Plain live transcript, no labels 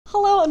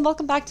Hello and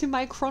welcome back to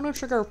my Chrono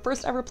Trigger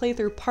first ever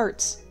playthrough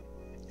part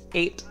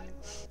 8.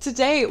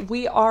 Today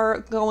we are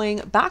going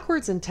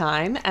backwards in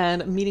time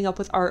and meeting up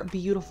with our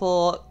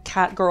beautiful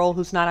cat girl,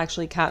 who's not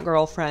actually cat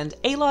girl, friend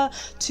Ayla,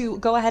 to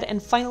go ahead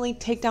and finally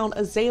take down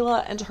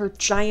Azala and her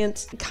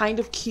giant, kind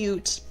of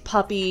cute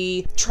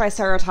puppy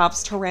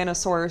Triceratops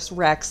Tyrannosaurus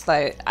Rex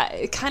that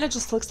it kind of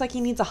just looks like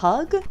he needs a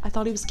hug. I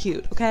thought he was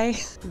cute, okay?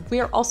 We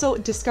are also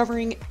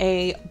discovering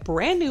a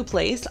brand new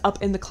place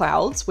up in the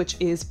clouds, which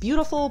is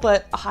beautiful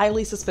but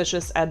highly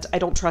suspicious, and I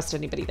don't trust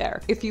anybody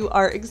there. If you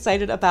are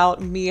excited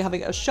about me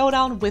having a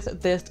showdown with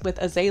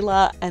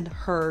Azala and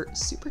her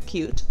super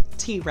cute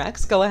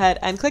T-Rex, go ahead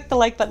and click the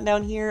like button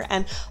down here,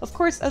 and of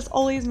course, as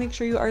always, make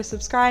sure you are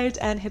subscribed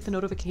and hit the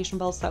notification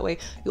bell so that way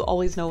you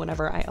always know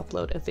whenever I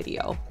upload a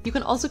video. You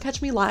can also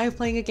catch me live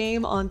playing a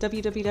game on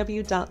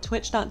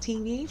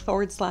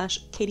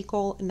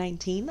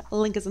www.twitch.tv/KatieCole19.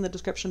 Link is in the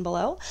description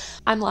below.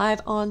 I'm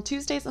live on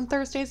Tuesdays and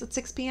Thursdays at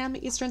 6 p.m.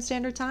 Eastern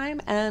Standard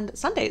Time and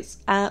Sundays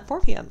at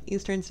 4 p.m.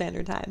 Eastern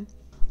Standard Time.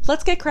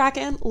 Let's get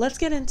cracking, let's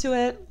get into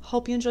it.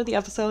 Hope you enjoyed the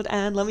episode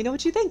and let me know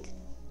what you think.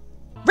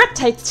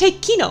 Reptites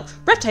take Kino!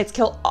 Reptites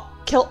kill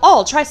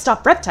all! Try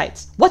stop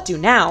reptites! What do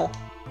now?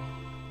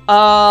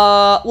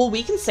 Well,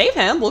 we can save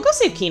him. We'll go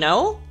save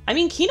Kino. I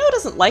mean, Kino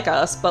doesn't like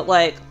us, but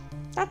like,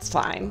 that's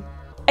fine.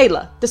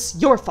 Ayla, this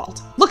is your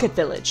fault. Look at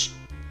village.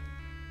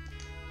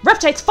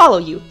 Reptites follow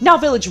you. Now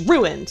village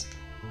ruined.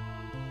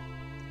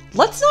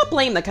 Let's not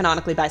blame the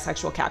canonically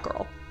bisexual cat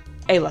girl.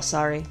 Ayla,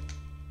 sorry.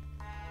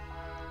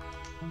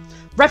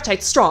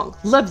 Reptites strong,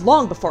 lived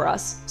long before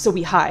us, so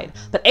we hide.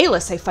 But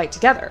Ayla say fight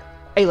together.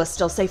 Ayla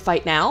still say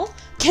fight now?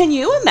 Can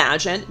you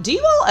imagine? Do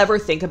you all ever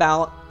think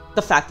about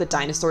the fact that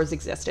dinosaurs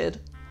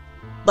existed?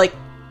 Like,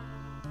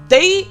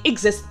 they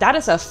exist. That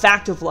is a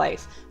fact of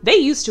life. They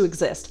used to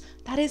exist.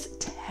 That is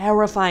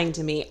terrifying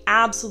to me.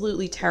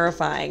 Absolutely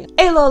terrifying.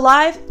 Ayla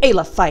alive,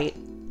 Ayla fight.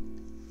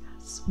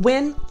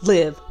 Win,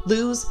 live,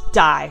 lose,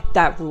 die.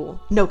 That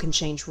rule. No can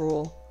change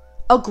rule.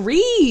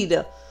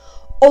 Agreed.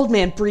 Old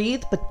man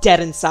breathe, but dead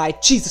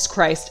inside. Jesus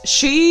Christ.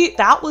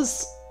 That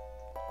was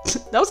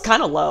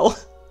kind of low.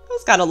 That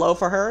was kind of low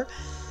for her.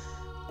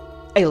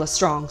 Ayla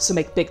strong, so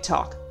make big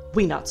talk.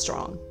 We not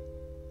strong.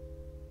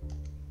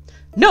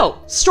 No,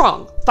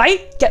 strong.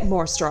 Fight, get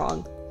more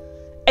strong.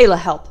 Ayla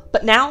help,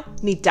 but now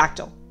need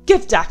Dactyl.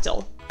 Give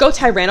Dactyl. Go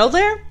Tyranno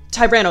Lair?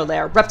 Tyranno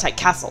Lair, Reptite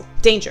Castle.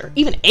 Danger,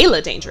 even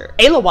Ayla danger.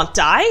 Ayla want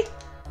die?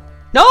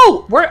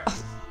 No,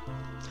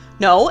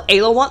 No,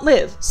 Ayla want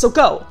live, so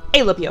go.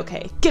 Ayla be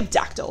okay. Give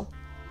Dactyl.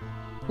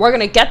 We're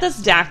gonna get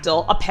this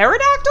Dactyl. A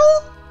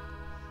Paradactyl?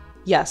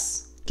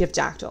 Yes, give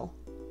Dactyl.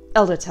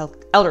 Elder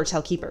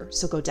tell Keeper,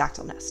 so go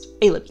Dactyl nest.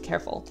 Ayla be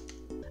careful.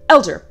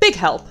 Elder, big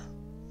help.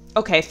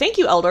 Okay, thank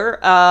you, Elder.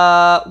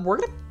 We're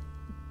gonna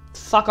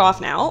fuck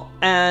off now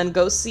and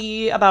go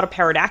see about a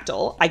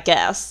Paradactyl, I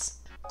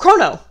guess.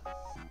 Chrono!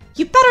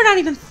 You better not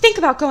even think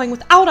about going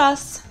without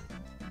us!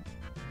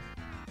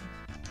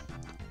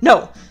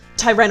 No!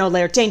 Tyranno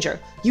Lair danger.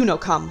 You no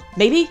come.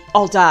 Maybe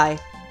I'll die.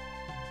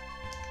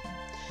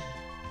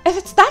 If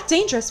it's that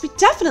dangerous, we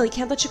definitely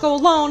can't let you go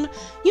alone.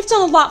 You've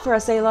done a lot for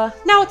us, Ayla.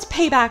 Now it's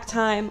payback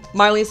time.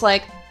 Marley's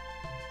like,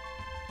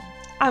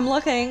 I'm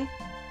looking.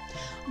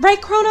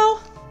 Right, Chrono?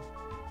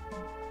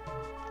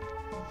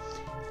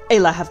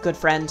 Ayla have good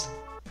friend.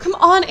 Come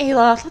on,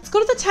 Ayla. Let's go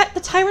to the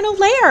Tyranno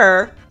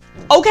Lair.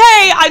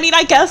 Okay, I mean,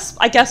 I guess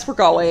we're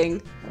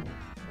going.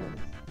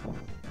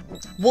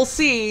 We'll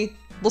see.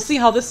 We'll see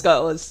how this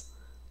goes.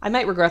 I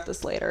might regret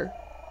this later.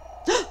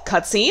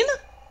 Cutscene?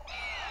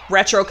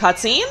 Retro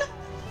cutscene?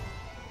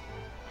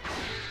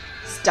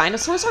 These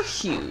dinosaurs are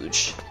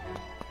huge.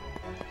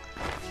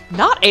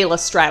 Not Ayla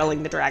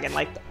straddling the dragon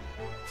like that.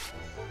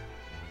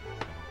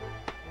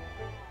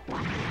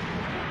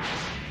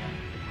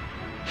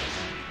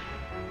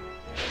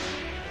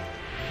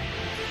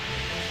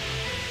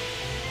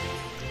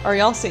 Are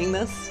y'all seeing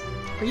this?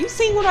 Are you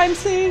seeing what I'm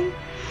seeing?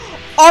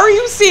 Are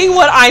you seeing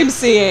what I'm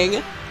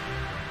seeing?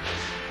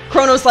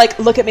 Chrono's like,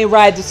 look at me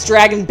ride this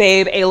dragon,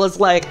 babe. Ayla's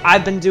like,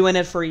 I've been doing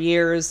it for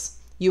years.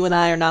 You and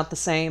I are not the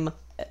same.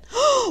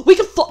 We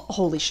can fly.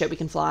 Holy shit, we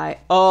can fly.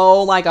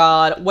 Oh my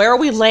god. Where are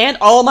we land?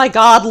 Oh my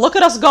god, look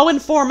at us go in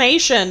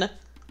formation.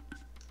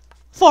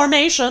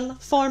 Formation.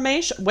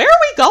 Formation. Where are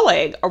we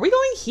going? Are we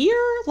going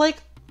here? Like,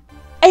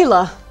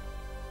 Ayla.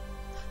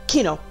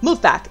 Kino,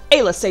 move back.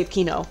 Ayla, save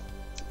Kino.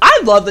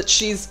 I love that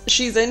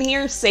she's in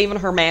here saving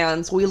her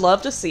mans. We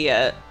love to see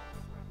it.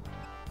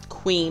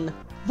 Queen.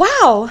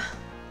 Wow.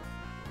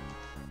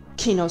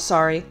 Kino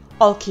sorry.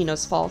 All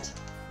Kino's fault.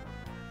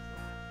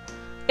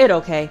 It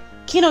okay.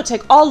 Kino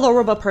take all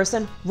Loruba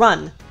person.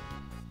 Run.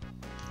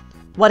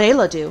 What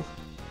Ayla do?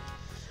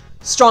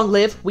 Strong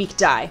live, weak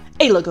die.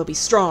 Ayla go be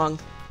strong.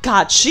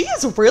 God, she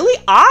is really...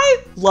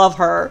 I love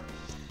her.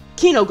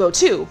 Kino go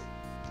too.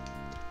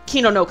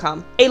 Kino no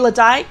come. Ayla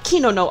die.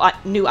 Kino no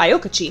new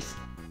Ioka chief.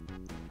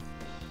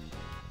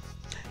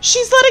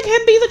 She's letting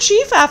him be the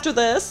chief after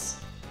this.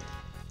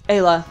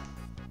 Ayla.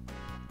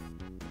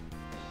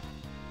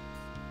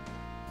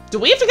 Do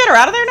we have to get her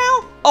out of there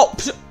now?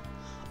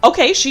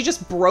 Okay, she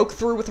just broke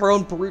through with her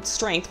own brute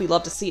strength. We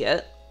love to see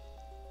it.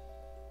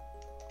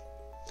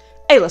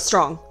 Ayla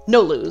strong.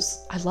 No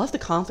lose. I love the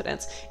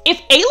confidence. If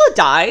Ayla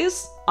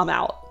dies, I'm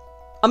out.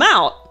 I'm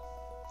out.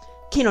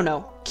 Kino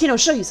no. Kino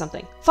show you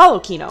something. Follow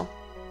Kino.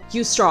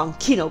 You strong.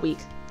 Kino weak.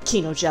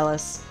 Kino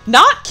jealous.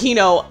 Not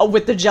Kino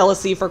with the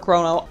jealousy for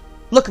Chrono.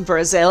 Looking for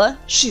Azala.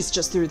 She's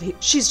just through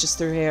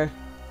here.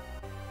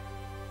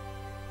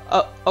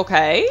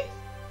 Okay.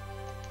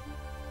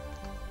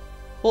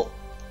 Well,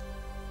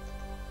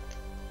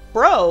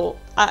 bro,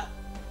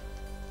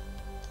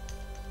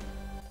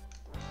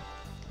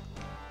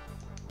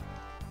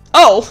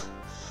 oh,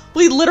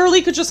 we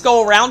literally could just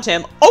go around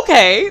him.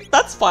 Okay,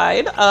 that's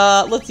fine.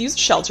 Let's use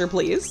shelter,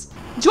 please.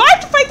 Do I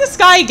have to fight this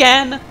guy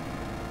again?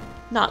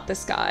 Not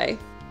this guy.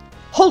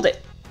 Hold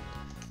it.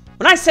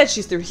 When I said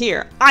she's through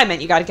here, I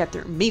meant you gotta get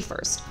through me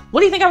first.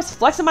 What do you think I was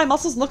flexing my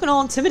muscles looking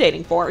all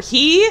intimidating for?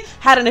 He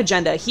had an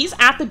agenda. He's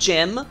at the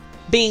gym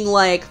being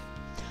like,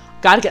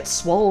 gotta get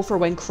swole for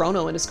when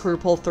Chrono and his crew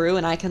pull through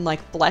and I can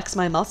like flex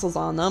my muscles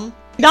on them.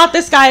 Not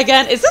this guy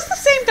again. Is this the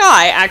same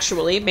guy,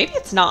 actually? Maybe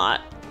it's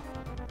not.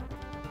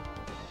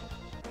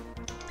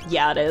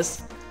 Yeah, it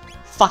is.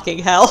 Fucking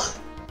hell.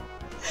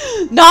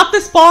 Not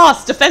this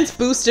boss. Defense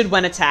boosted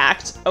when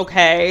attacked.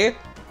 Okay.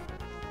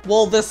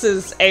 Well, this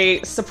is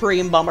a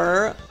supreme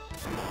bummer.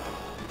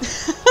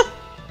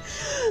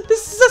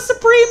 This is a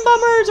supreme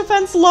bummer.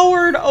 Defense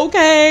lowered.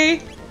 Okay.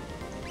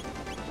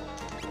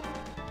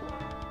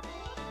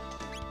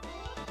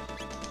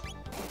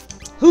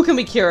 Who can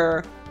we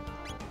cure?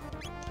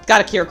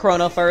 Gotta cure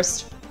Chrono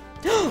first.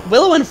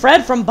 Willow and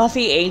Fred from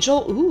Buffy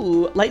Angel.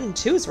 Ooh, Lightning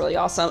 2 is really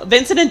awesome.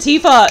 Vincent and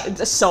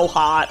Tifa. So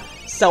hot.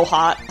 So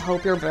hot.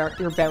 Hope you're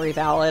very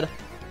valid.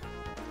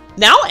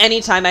 Now,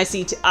 anytime I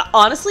see,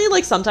 honestly,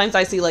 like, sometimes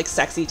I see, like,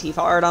 sexy Tifa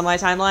art on my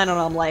timeline, and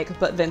I'm like,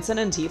 but Vincent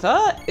and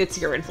Tifa, it's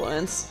your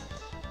influence.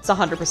 It's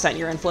 100%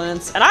 your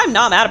influence, and I'm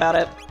not mad about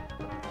it.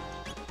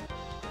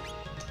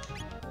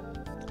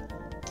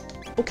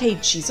 Okay,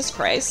 Jesus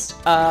Christ.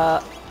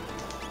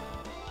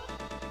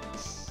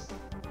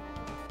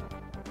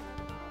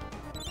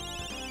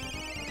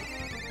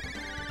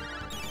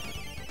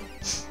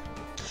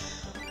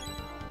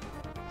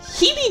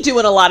 He be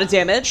doing a lot of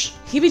damage.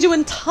 He be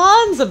doing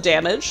tons of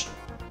damage.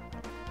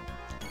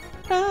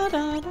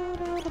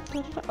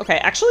 Okay,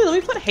 actually, let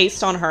me put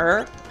haste on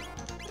her.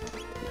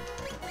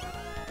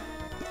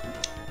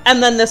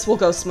 And then this will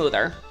go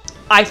smoother.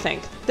 I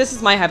think. This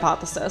is my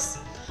hypothesis.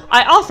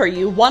 I offer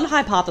you one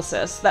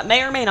hypothesis that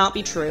may or may not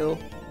be true.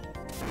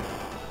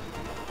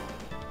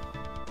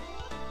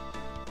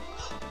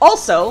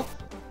 Also,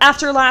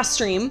 after last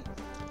stream,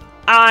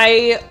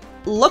 I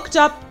looked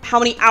up how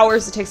many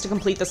hours it takes to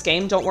complete this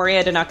game. Don't worry,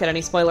 I did not get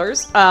any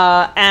spoilers.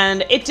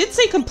 And it did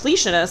say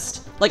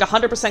completionist, like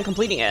 100%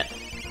 completing it,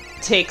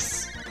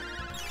 takes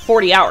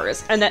 40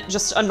 hours. And that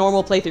just a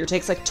normal playthrough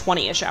takes like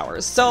 20-ish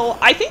hours. So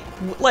I think,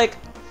 like,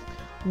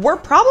 we're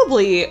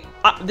probably,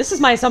 this is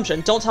my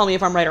assumption, don't tell me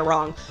if I'm right or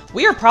wrong.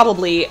 We are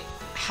probably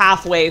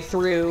halfway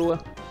through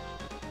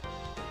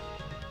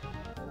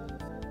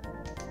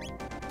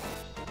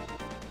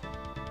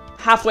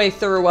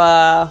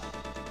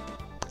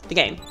the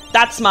game.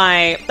 That's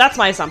my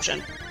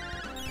assumption.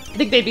 I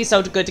think they'd be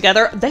so good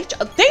together. They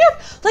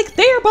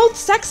are both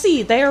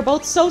sexy. They are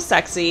both so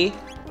sexy.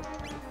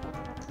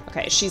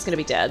 Okay, she's gonna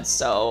be dead,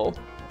 so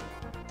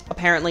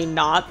apparently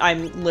not.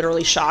 I'm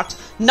literally shocked.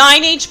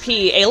 9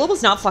 HP. Ayla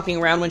was not fucking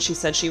around when she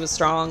said she was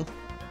strong.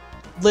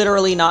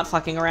 Literally not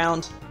fucking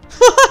around.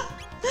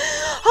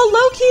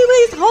 Hello,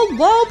 Kiwis.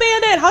 Hello,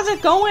 Bandit. How's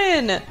it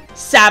going?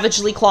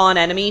 Savagely claw an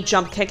enemy.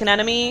 Jump kick an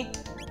enemy.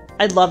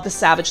 I love the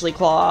savagely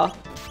claw.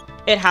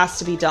 It has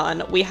to be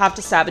done. We have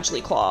to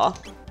savagely claw.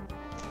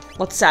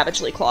 Let's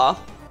savagely claw.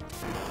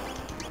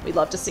 We'd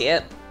love to see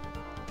it.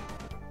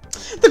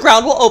 The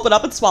ground will open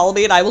up and swallow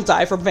me and I will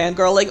die from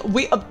fangirling.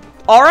 We,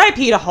 RIP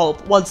to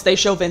Hope once they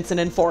show Vincent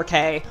in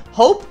 4K.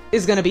 Hope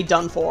is gonna be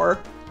done for.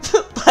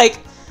 Like,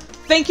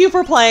 thank you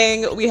for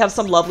playing. We have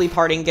some lovely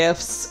parting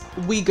gifts.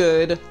 We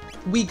good.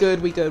 We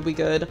good, we good, we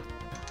good.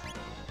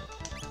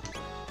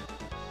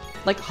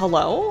 Like,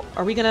 hello?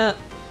 Are we gonna...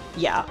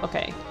 Yeah,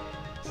 okay.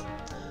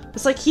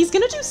 It's like, he's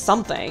gonna do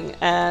something,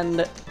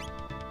 and...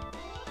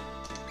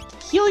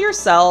 Heal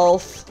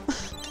yourself.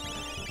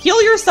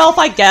 Heal yourself,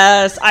 I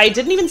guess. I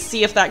didn't even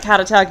see if that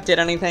cat attack did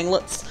anything.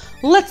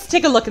 Let's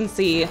take a look and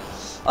see.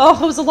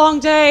 Oh, it was a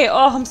long day.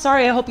 Oh, I'm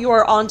sorry. I hope you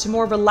are on to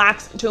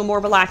a more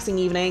relaxing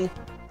evening.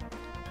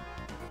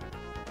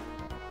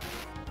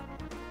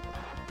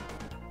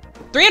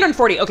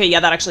 340. Okay, yeah,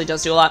 that actually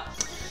does do a lot.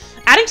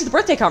 Adding to the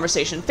birthday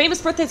conversation,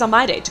 famous birthdays on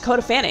my day: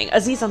 Dakota Fanning,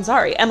 Aziz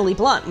Ansari, Emily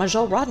Blunt,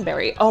 Majol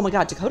Roddenberry. Oh my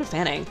god, Dakota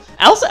Fanning.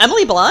 Also,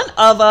 Emily Blunt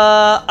of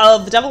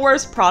The Devil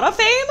Wears Prada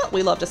fame?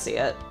 We love to see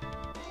it.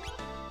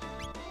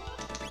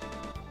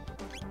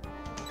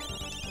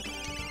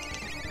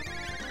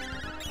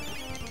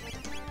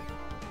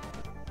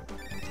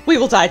 We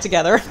will die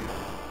together.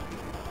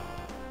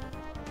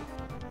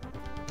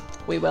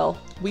 We will.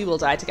 We will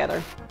die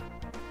together.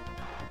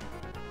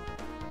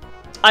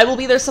 I will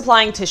be there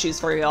supplying tissues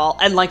for y'all,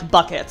 and like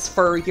buckets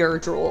for your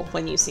drool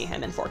when you see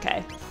him in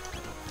 4K.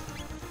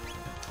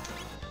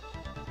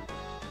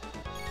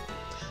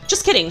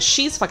 Just kidding,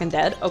 she's fucking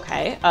dead.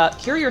 Okay,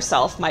 cure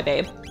yourself, my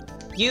babe.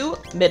 You,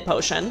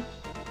 mid-potion.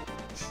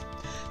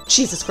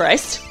 Jesus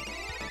Christ.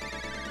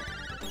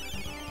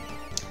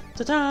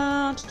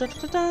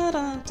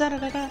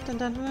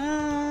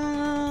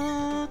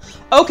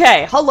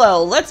 Okay,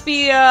 hello. Let's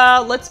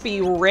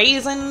be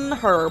raising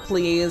her,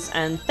 please,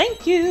 and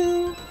thank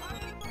you.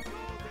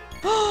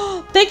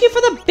 Thank you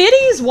for the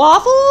biddies,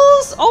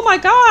 Waffles! Oh my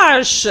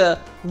gosh!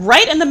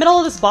 Right in the middle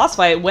of this boss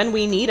fight when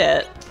we need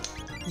it.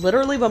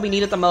 Literally when we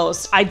need it the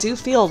most. I do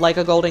feel like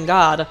a golden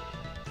god.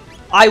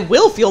 I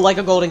will feel like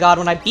a golden god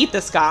when I beat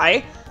this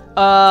guy.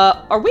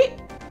 Are we...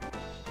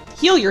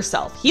 Heal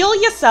yourself. Heal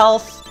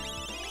yourself.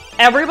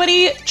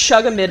 Everybody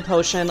chug a mid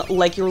potion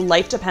like your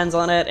life depends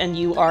on it and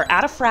you are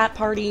at a frat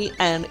party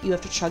and you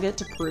have to chug it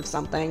to prove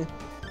something.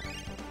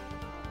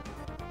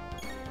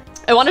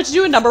 I wanted to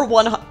do a number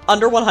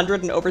under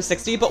 100 and over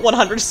 60, but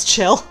 100 is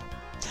chill.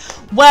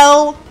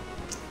 Well,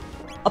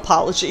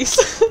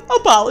 apologies.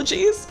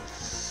 Apologies.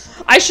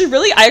 I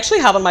actually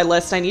have on my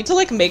list, I need to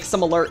like make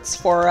some alerts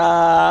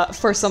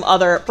for some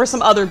other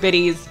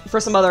biddy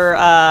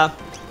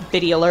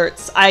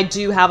alerts. I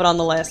do have it on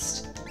the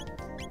list.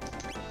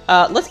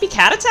 Let's be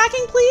cat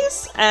attacking,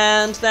 please,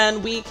 and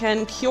then we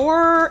can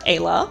cure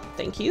Ayla.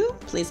 Thank you,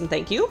 please and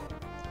thank you.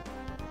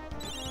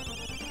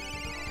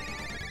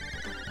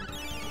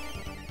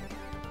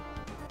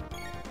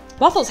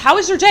 Waffles, how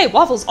is your day?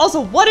 Waffles,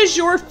 also, what is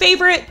your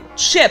favorite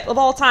ship of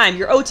all time?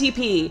 Your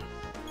OTP?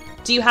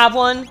 Do you have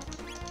one?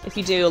 If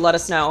you do, let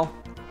us know.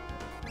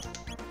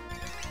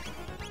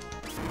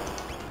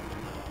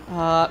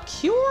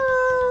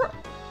 Cure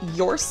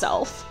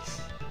yourself.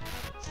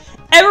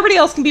 Everybody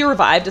else can be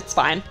revived, it's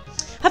fine.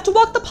 Have to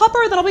walk the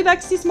pupper, then I'll be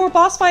back to see some more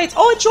boss fights.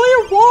 Oh, enjoy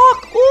your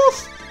walk!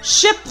 Oof!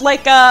 Ship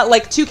like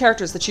two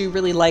characters that you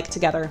really like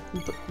together,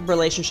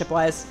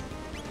 relationship-wise.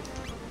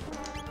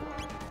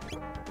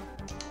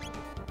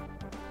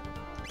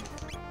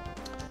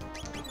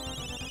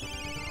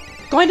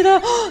 Going to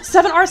the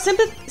 7R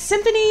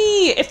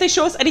Symphony! If they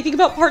show us anything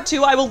about part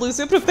 2, I will lose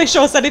it, but if they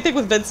show us anything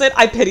with Vincent,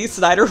 I pity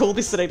Snyder, who will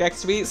be sitting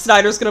next to me.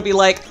 Snyder's gonna be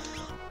like,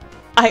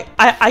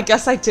 I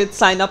guess I did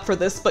sign up for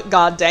this, but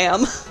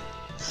goddamn.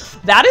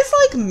 That is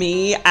like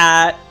me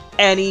at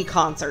any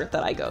concert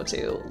that I go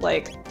to.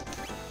 Like,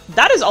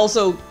 that is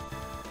also...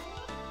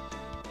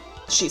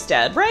 She's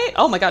dead, right?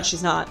 Oh my god,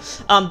 she's not.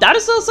 That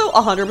is also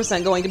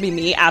 100% going to be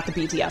me at the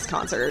BTS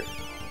concert.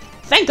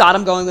 Thank god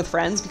I'm going with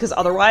friends, because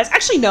otherwise...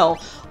 Actually, no.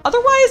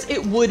 Otherwise,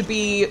 it would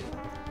be...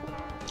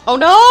 Oh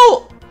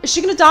no! Is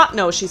she gonna die?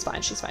 No, she's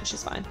fine, she's fine,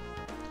 she's fine.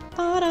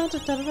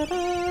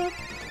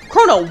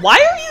 Chrono, why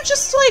are you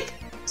just, like,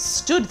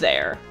 stood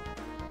there?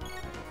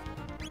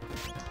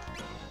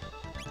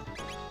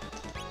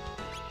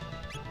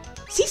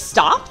 Is he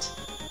stopped?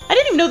 I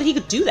didn't even know that he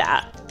could do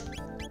that.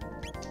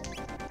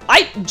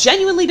 I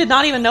genuinely did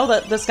not even know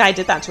that this guy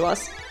did that to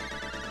us.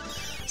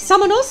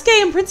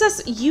 Samonosuke and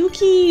Princess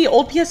Yuki,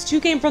 old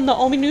PS2 game from the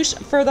Onimusha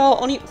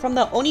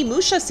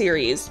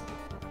series.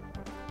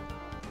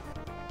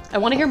 I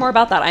want to hear more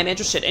about that. I'm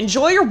interested.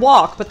 Enjoy your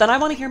walk, but then I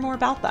want to hear more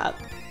about that.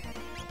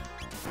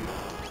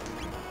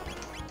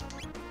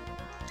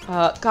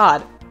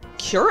 God.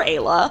 Cure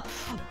Ayla.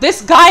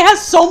 This guy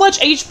has so much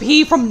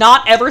HP from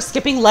not ever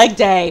skipping leg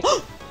day.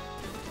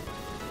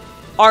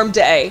 Arm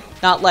day,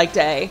 not leg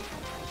day.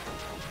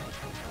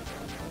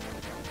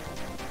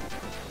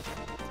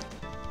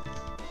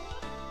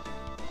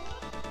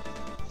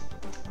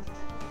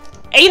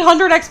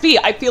 $800 XP!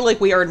 I feel like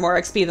we earned more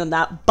XP than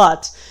that,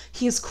 but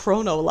he's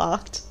chrono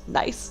locked.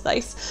 Nice,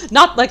 nice.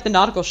 Not like the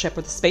nautical ship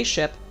or the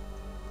spaceship.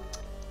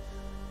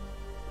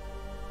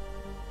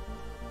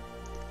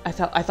 I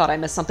thought I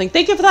missed something.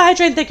 Thank you for the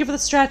hydrate, thank you for the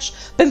stretch.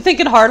 Been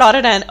thinking hard on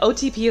it, and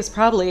OTP is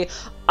probably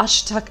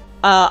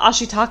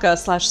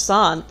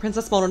Ashitaka/San.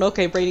 Princess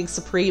Mononoke reigning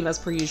supreme as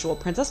per usual.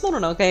 Princess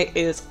Mononoke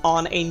is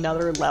on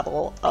another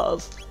level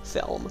of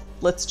film,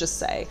 let's just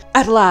say.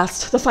 At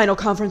last, the final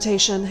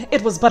confrontation.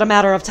 It was but a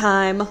matter of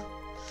time.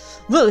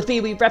 Will it be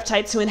we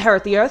reptiles who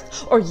inherit the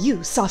earth, or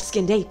you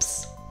soft-skinned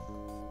apes?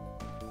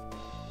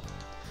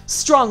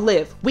 Strong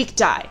live, weak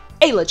die.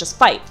 Ayla, just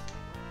fight.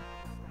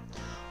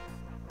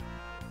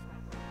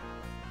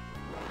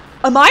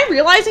 Am I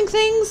realizing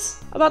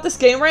things about this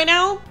game right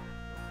now?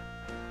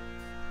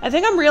 I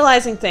think I'm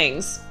realizing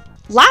things.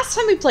 Last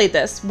time we played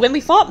this, when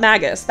we fought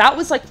Magus, that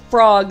was like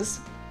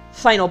Frog's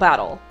final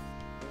battle.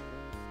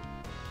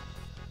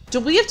 Do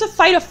we have to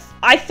fight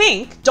I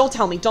think, don't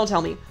tell me.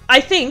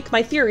 I think,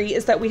 my theory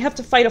is that we have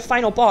to fight a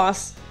final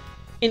boss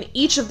in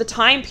each of the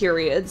time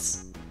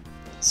periods.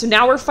 So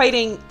now we're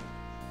fighting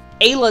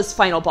Ayla's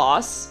final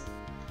boss,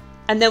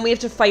 and then we have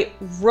to fight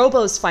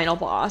Robo's final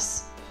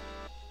boss.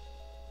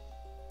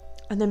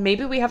 And then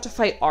maybe we have to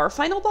fight our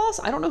final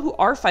boss? I don't know who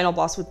our final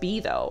boss would be,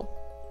 though.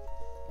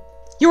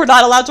 You are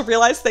not allowed to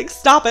realize things.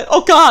 Stop it. Oh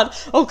god.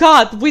 Oh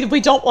god. We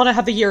don't want to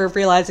have the year of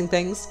realizing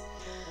things.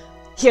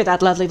 Hear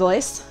that lovely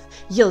voice?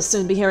 You'll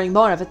soon be hearing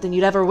more of it than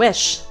you'd ever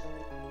wish.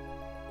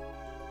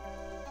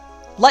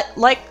 Like,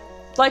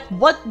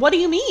 what do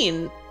you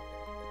mean?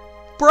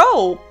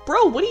 Bro,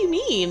 what do you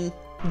mean?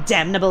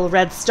 Damnable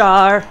red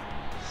star.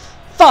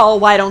 Fall,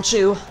 why don't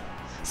you?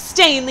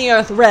 Stain the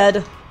earth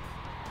red.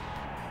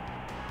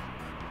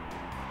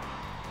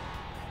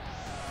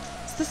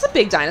 Is this a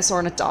big dinosaur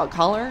in a dog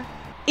collar?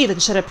 Even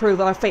should it prove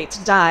our fate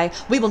to die,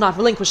 we will not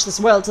relinquish this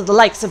world to the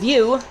likes of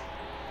you.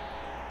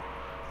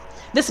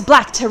 This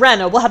black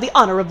tyranno will have the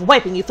honor of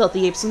wiping you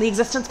filthy apes from the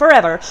existence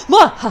forever.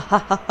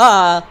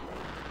 Mwahahaha!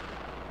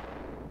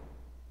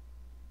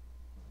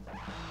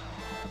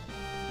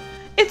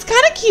 It's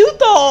kind of cute,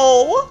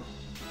 though!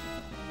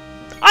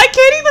 I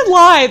can't even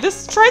lie!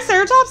 This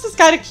Triceratops is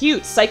kind of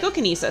cute.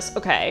 Psychokinesis.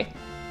 Okay.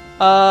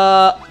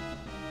 What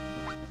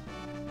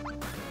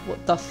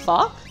the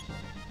fuck?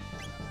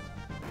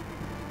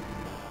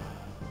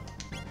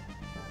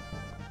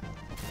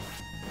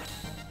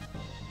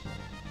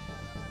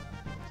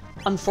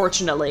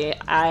 Unfortunately,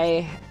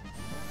 I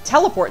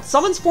teleport.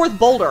 Summons forth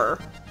boulder.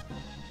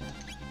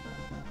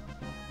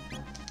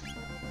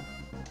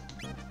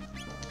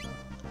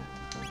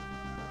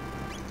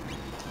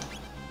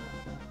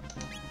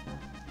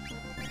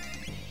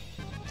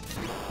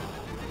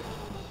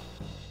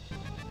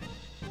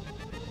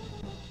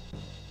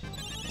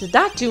 Did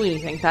that do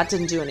anything? That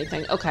didn't do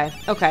anything. Okay,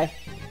 okay.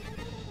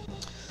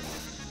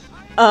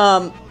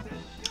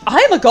 I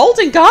am a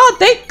golden god.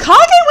 Thank Kage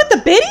with the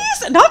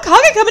biddies? Not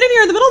Kage coming in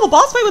here in the middle of a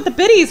boss fight with the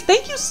biddies.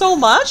 Thank you so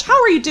much. How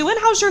are you doing?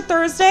 How's your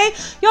Thursday?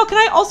 Yo, can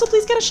I also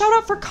please get a shout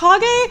out for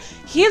Kage?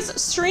 His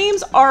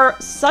streams are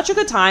such a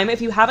good time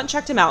if you haven't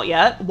checked him out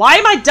yet. Why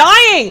am I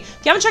dying? If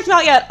you haven't checked him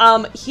out yet, I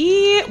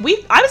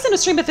was in a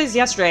stream with his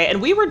yesterday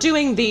and we were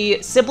doing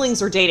the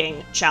siblings or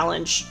dating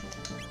challenge.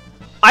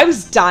 I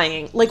was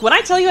dying. Like, when I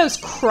tell you I was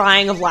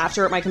crying of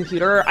laughter at my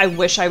computer, I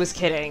wish I was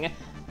kidding.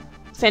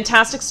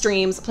 Fantastic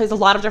streams, plays a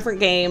lot of different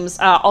games,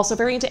 also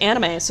very into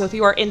anime, so if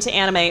you are into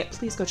anime,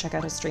 please go check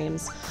out his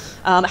streams.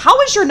 How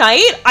was your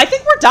night? I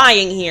think we're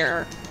dying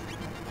here.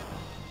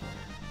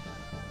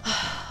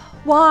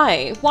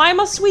 Why? Why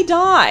must we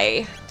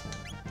die?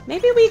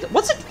 Maybe we...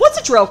 What's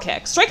a drill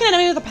kick? Strike an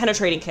enemy with a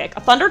penetrating kick. A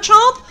thunder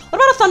chomp? What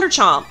about a thunder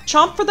chomp?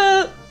 Chomp for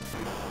the...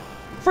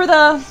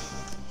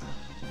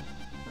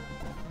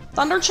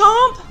 Thunder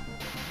chomp?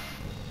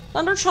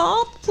 Thunder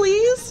chomp,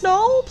 please?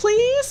 No,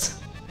 please?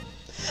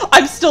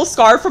 I'm still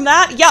scarred from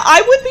that? Yeah,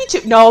 I would be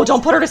too. No,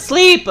 don't put her to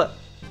sleep.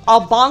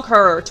 I'll bonk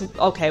her.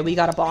 Okay, we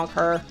gotta bonk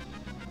her.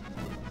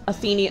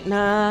 Athenia.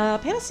 Nah,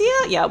 Panacea?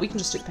 Yeah, we can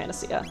just do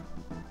Panacea.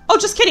 Oh,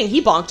 just kidding.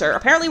 He bonked her.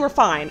 Apparently we're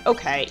fine.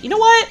 Okay, you know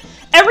what?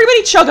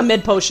 Everybody chug a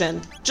mid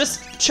potion.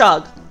 Just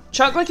chug.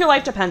 Chug like your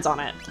life depends on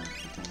it.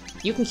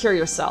 You can cure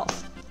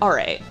yourself. All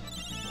right.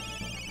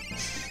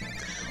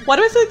 Why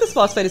do I feel like this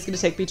boss fight is gonna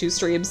take me 2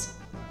 streams?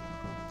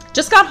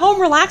 Just got home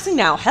relaxing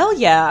now. Hell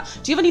yeah.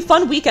 Do you have any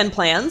fun weekend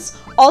plans?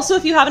 Also,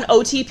 if you have an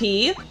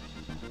OTP,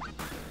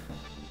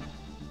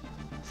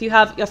 if you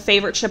have a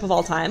favorite ship of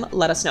all time,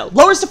 let us know.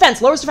 Lowers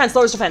defense, lowers defense,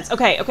 lowers defense.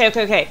 Okay, okay,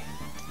 okay, okay.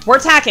 We're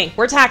attacking,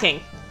 we're attacking.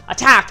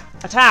 Attack,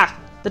 attack.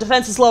 The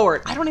defense is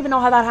lowered. I don't even know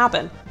how that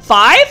happened.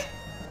 5?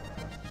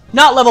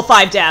 Not level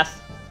 5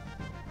 death.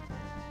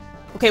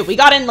 Okay, we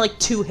got in like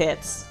 2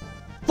 hits.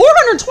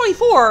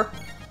 424?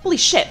 Holy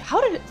shit, how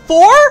did it...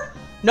 4?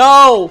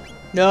 No,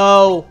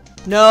 no.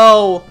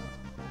 No.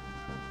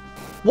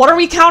 What are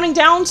we counting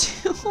down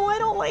to? I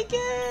don't like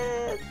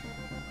it.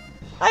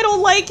 I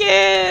don't like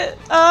it.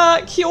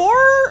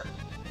 Cure?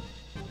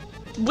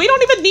 We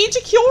don't even need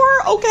to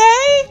cure,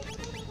 okay?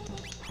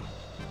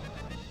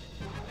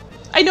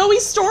 I know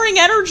he's storing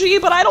energy,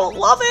 but I don't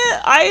love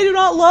it. I do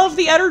not love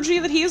the energy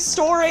that he is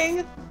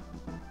storing.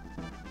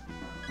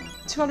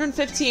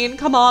 215,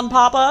 come on,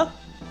 Papa.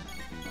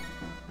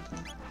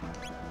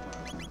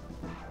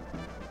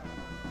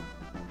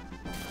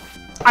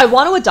 I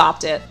want to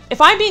adopt it. If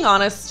I'm being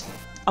honest,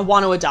 I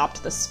want to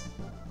adopt this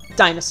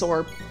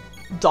dinosaur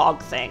dog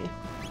thing.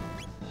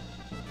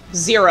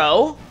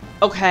 0.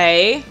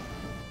 Okay.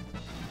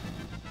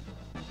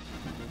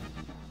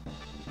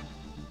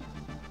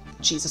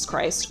 Jesus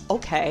Christ.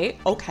 Okay,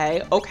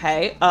 okay,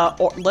 okay.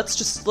 Or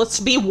let's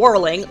be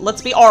whirling.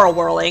 Let's be aura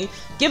whirling.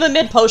 Give a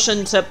mid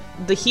potion to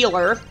the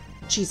healer.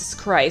 Jesus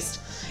Christ.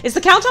 Is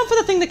the countdown for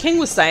the thing the king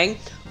was saying?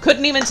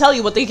 Couldn't even tell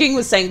you what the king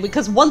was saying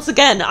because once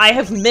again, I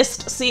have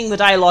missed seeing the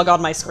dialogue on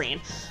my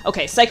screen.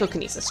 Okay,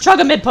 psychokinesis. Chug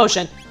a mid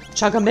potion.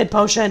 Chug a mid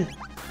potion.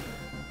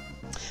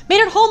 Made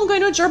it home. I'm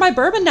going to enjoy my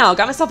bourbon now.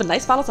 Got myself a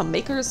nice bottle of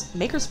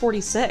Maker's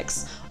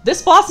 46.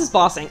 This boss is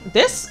bossing.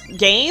 This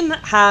game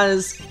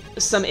has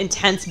some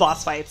intense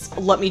boss fights,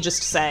 let me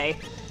just say.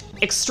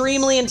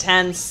 Extremely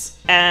intense.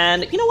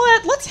 And you know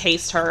what? Let's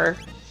haste her.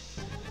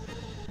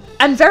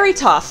 And very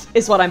tough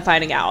is what I'm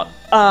finding out.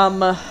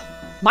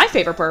 My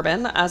favorite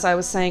bourbon, as I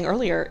was saying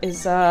earlier,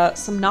 is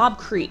some Knob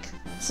Creek.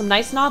 Some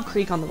nice Knob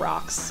Creek on the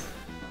rocks.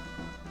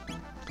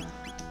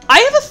 I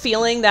have a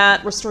feeling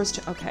that restores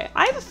to... Okay,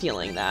 I have a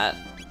feeling that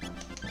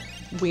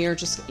we're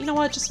just... You know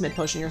what? Just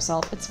mid-potion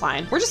yourself. It's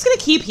fine. We're just gonna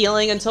keep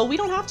healing until we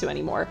don't have to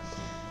anymore.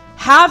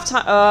 have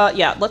time.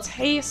 Yeah, let's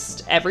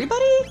haste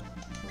everybody.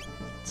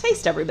 Let's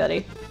haste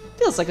everybody.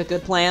 Feels like a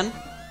good plan.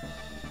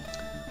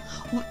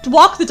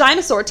 Walk the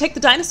dinosaur. Take the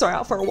dinosaur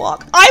out for a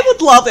walk. I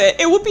would love it.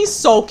 It would be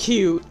so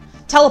cute.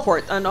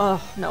 Teleport. Oh,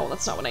 no,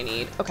 that's not what I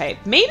need. Okay,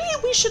 maybe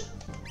we should...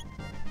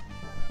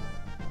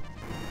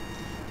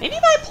 Maybe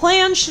my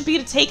plan should be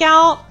to take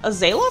out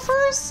Azala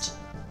first?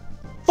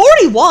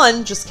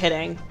 41? Just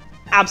kidding.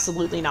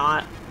 Absolutely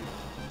not.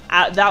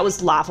 That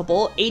was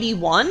laughable.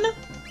 81?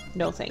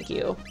 No, thank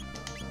you.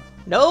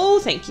 No,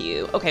 thank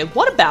you. Okay,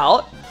 what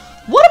about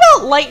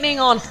lightning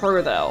on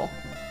her, though?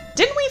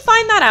 Didn't we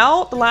find that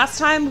out the last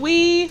time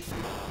we...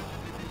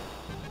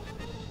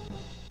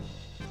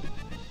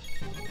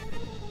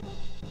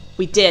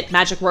 We did.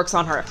 Magic works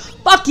on her.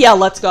 Fuck yeah,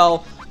 let's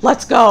go.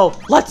 Let's go.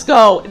 Let's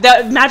go.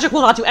 That magic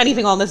will not do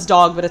anything on this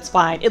dog, but it's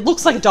fine. It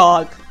looks like a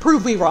dog.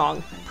 Prove me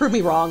wrong. Prove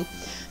me wrong.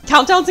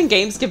 Countdowns in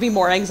games give me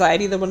more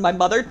anxiety than when my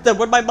mother did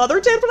when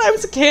I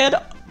was a kid.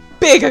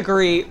 Big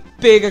agree.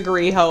 Big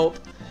agree, Hope.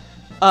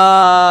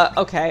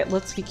 Okay,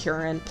 let's be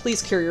curing.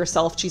 Please cure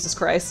yourself, Jesus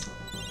Christ.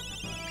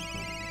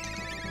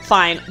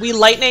 Fine. We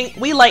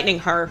lightning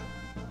her.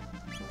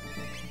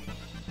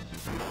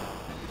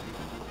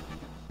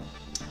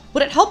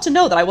 Would it help to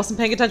know that I wasn't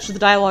paying attention to the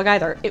dialogue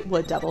either? It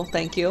would, Devil.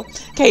 Thank you.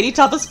 Katie,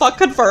 tough as fuck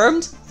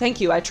confirmed.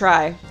 Thank you, I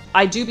try.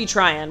 I do be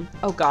trying.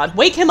 Oh god.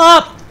 Wake him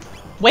up!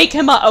 Wake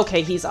him up!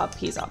 Okay, he's up.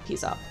 He's up.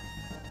 He's up.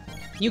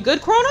 You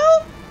good,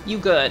 Chrono? You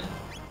good.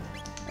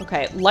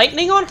 Okay,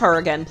 lightning on her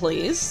again,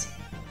 please.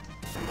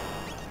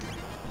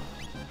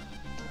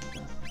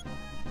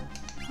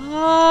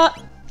 No,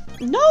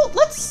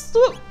 let's...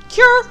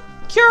 Cure.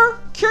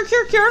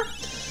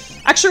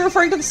 Actually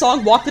referring to the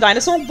song Walk the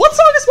Dinosaur. What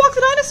song is Walk the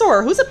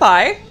Dinosaur? Who's it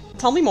by?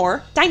 Tell me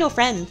more. Dino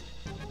friend.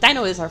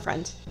 Dino is our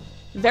friend.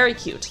 Very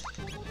cute.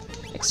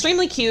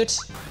 Extremely cute.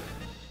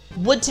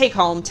 Would take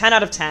home. 10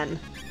 out of 10.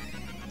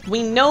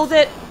 We know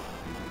that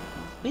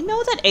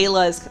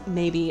Ayla is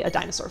maybe a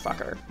dinosaur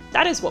fucker.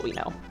 That is what we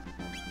know.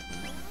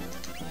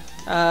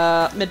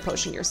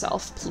 Mid-potion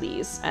yourself,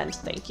 please, and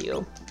thank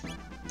you.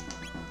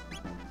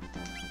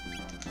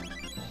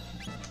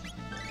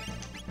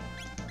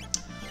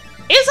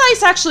 Is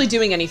ice actually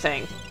doing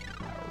anything?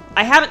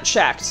 I haven't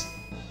checked.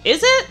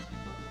 Is it?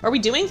 Are we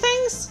doing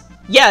things?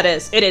 Yeah, it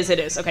is. It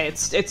is. Okay,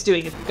 it's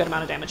doing a good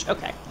amount of damage.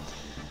 Okay.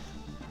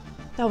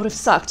 That would have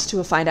sucked to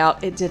have found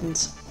out. It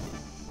didn't.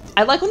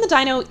 I like when the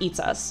dino eats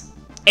us.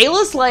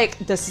 Ayla's like,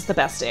 this is the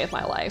best day of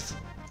my life.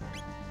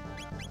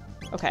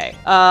 Okay.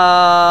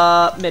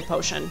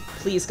 Mid-potion.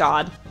 Please,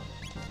 God.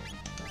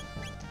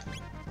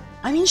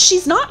 I mean,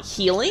 she's not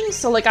healing,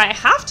 so like I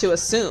have to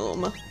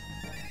assume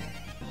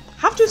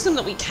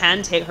that we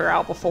can take her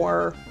out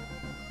before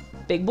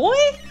Big Boy?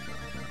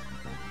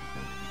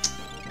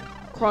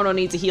 Chrono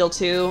needs a heal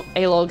too.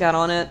 Ayla will get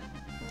on it.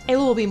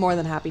 Ayla will be more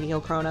than happy to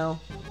heal Chrono.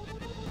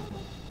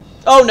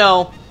 Oh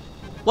no!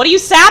 What are you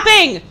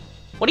sapping?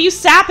 What are you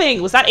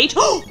sapping? Was that H?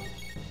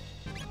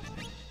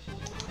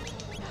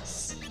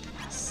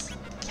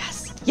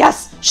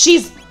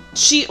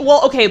 Yes!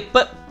 Well, okay,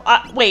 but,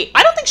 wait,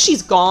 I don't think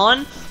she's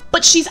gone,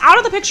 but she's out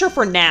of the picture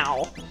for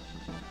now.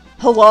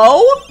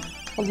 Hello?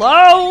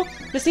 Hello?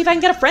 Let's see if I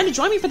can get a friend to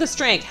join me for this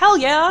drink. Hell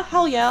yeah,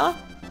 hell yeah.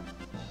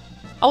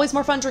 Always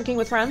more fun drinking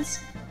with friends,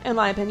 in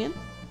my opinion.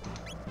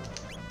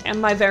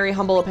 And my very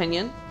humble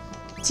opinion.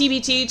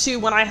 TBT to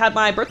when I had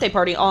my birthday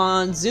party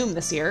on Zoom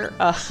this year,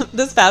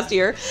 this past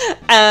year,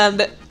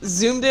 and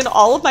zoomed in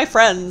all of my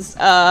friends,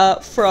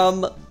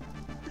 from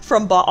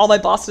all my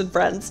Boston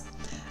friends.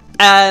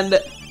 And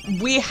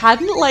we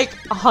hadn't, like,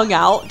 hung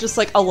out, just,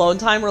 like, alone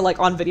time or, like,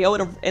 on video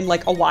in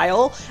like, a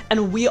while.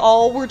 And we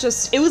all were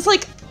just, it was,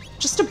 like,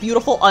 just a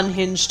beautiful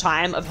unhinged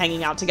time of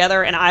hanging out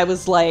together, and I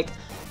was like,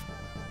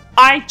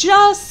 you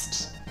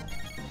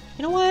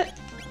know what?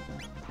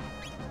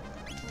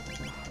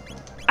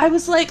 I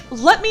was like,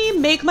 let me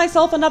make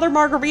myself another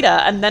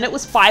margarita, and then it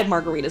was 5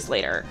 margaritas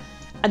later,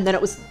 and then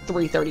it was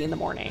 3:30 in the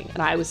morning,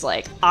 and I was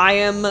like, I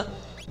am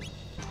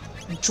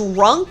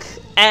drunk,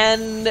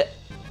 and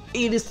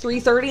it is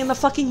 3:30 in the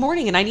fucking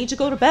morning, and I need to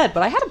go to bed,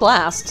 but I had a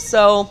blast,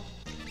 so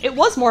it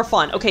was more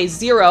fun. Okay,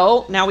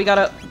 0, now we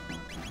gotta...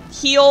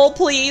 Heal,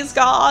 please,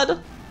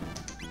 God.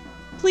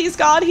 Please,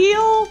 God,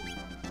 heal.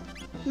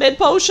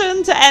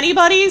 Mid-potion to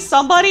anybody,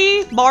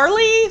 somebody,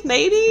 Marley,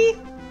 maybe?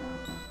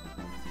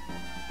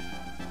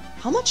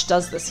 How much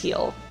does this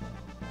heal?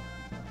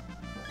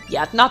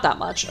 Yeah, not that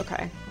much,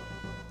 okay.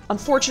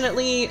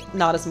 Unfortunately,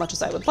 not as much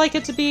as I would like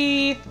it to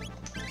be.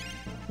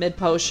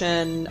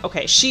 Mid-potion,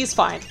 okay, she's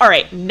fine. All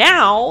right,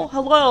 now,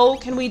 hello,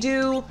 can we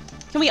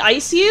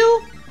ice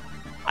you?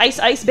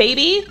 Ice,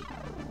 baby?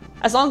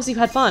 As long as you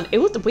had fun.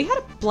 We had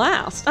a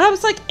blast. And I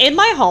was like in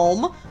my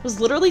home, was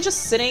literally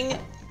just sitting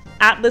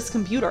at this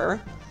computer.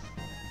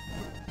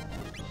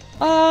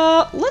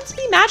 Let's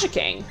be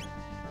magicking,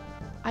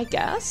 I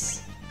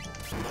guess.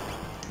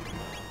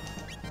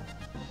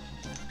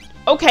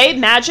 Okay,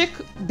 magic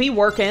be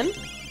working.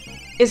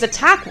 Is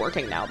attack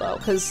working now though?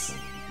 Because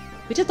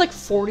we did like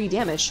 40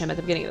 damage to him at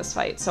the beginning of this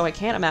fight, so I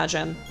can't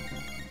imagine.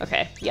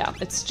 Okay, yeah,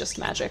 it's just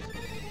magic.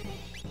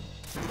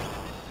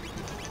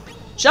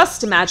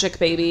 Just magic,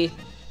 baby.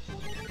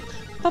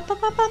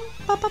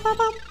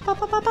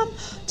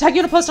 Tag you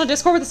in a post on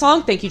Discord with a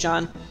song? Thank you,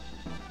 John.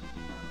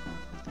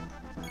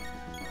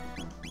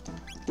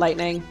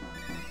 Lightning.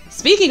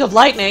 Speaking of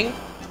lightning,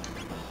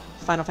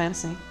 Final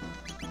Fantasy.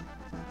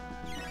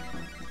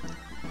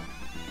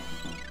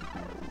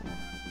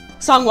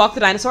 Song Walk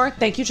the Dinosaur?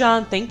 Thank you,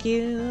 John. Thank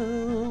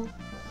you.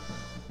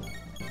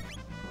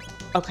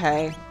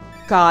 Okay.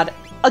 God.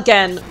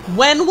 Again,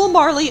 when will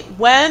Marley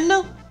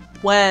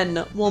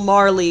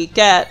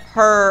get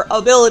her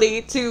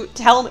ability to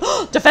tell me?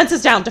 Defense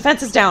is down.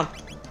 Defense is down.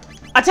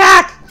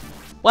 Attack!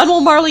 When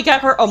will Marley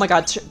get her? Oh my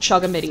god.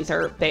 Chug a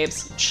mid-ether,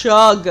 babes.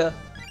 Chug.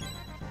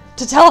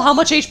 To tell how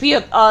much HP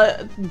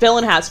a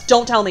villain has.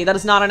 Don't tell me. That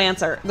is not an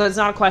answer. That is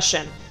not a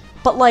question.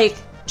 But like,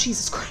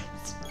 Jesus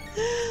Christ.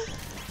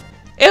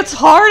 It's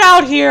hard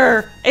out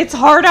here. It's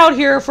hard out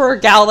here for a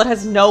gal that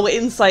has no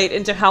insight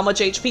into how much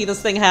HP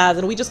this thing has,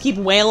 and we just keep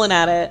wailing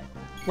at it.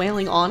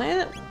 Wailing on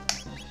it?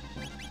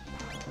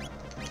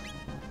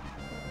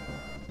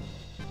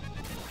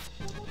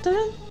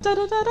 Dun, dun,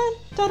 dun, dun, dun,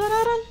 dun, dun,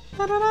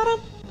 dun, dun,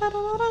 dun,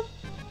 dun, dun.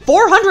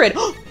 400!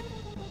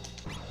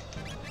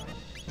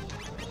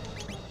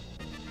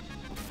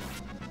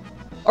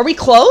 Are we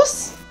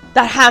close?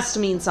 That has to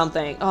mean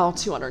something. Oh,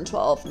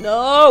 212.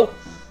 No!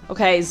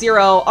 Okay,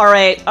 0.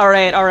 Alright,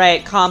 alright,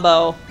 alright.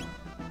 Combo.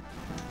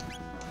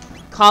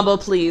 Combo,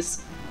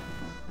 please.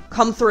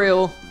 Come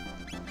through.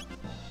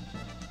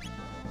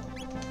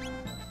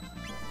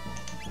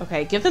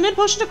 Okay, give the mid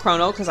potion to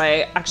Chrono, because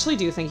I actually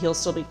do think he'll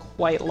still be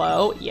quite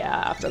low. Yeah,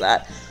 after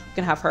that, we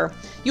can have her.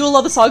 You will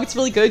love the song, it's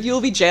really good. You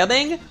will be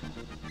jamming.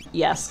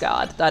 Yes,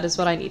 God, that is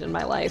what I need in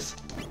my life.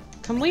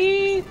 Can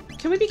we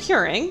be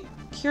curing?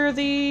 Cure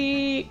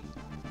the...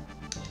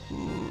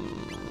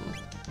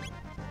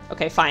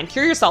 Okay, fine.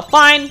 Cure yourself.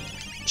 Fine.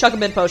 Chug a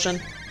mid potion.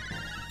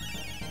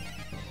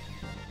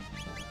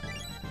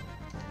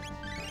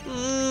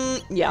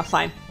 Yeah,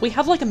 fine. We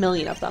have like a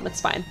million of them.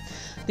 It's fine.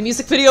 The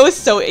music video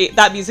is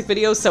that music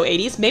video is so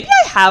 80s. Maybe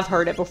I have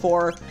heard it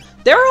before.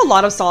 There are a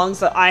lot of songs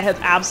that I have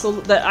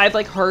I've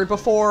like heard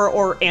before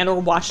or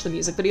watched the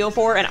music video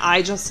for, and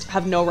I just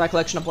have no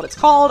recollection of what it's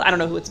called. I don't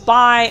know who it's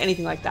by,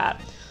 anything like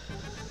that.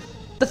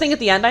 The thing at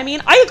the end, I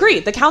mean, I agree.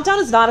 The countdown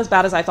is not as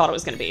bad as I thought it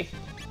was going to be.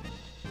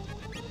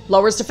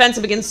 Lowers defense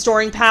and begins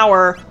storing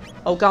power.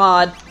 Oh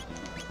god.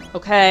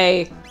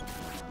 Okay.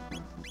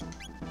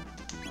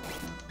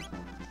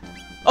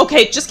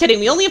 Okay, just kidding.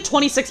 We only have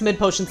 26 mid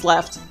potions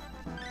left.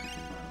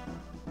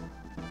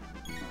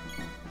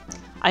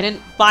 I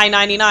didn't buy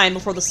 99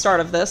 before the start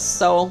of this,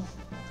 so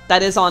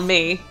that is on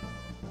me.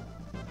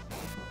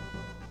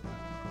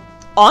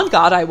 On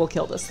God, I will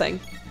kill this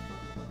thing.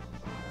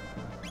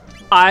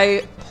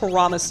 I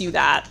promise you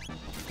that.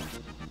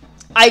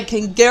 I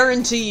can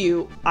guarantee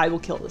you I will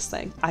kill this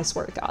thing. I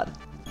swear to God.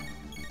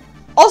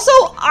 Also,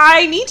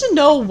 I need to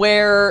know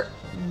where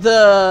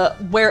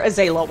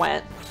Azala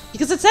went.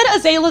 Because it said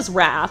Azala's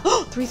Wrath.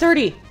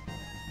 330.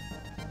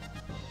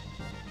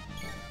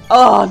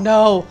 Oh,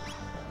 no.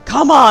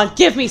 Come on,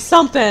 give me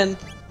something.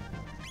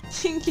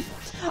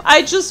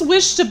 I just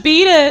wish to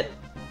beat it.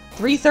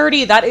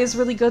 330, that is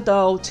really good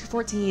though.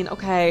 214,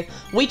 okay.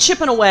 We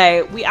chipping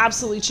away. We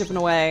absolutely chipping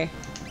away.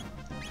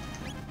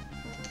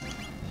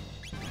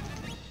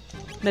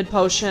 Mid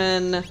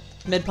potion,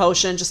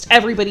 just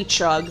everybody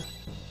chug.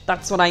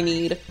 That's what I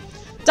need.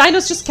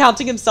 Dino's just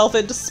counting himself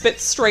in to spit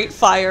straight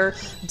fire.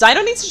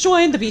 Dino needs to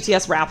join the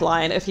BTS rap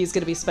line if he's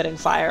gonna be spitting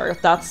fire.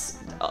 That's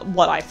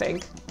what I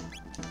think.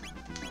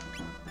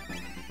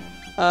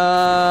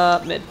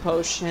 Mid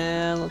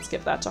potion, let's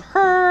give that to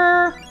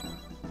her.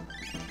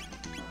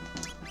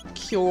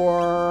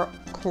 Cure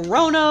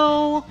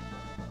Chrono.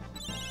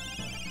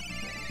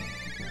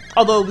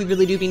 Although we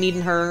really do be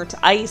needing her to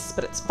ice,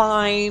 but it's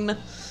fine.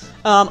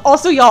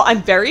 Also, y'all,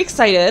 I'm very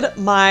excited.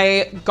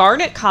 My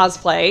Garnet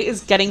cosplay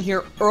is getting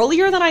here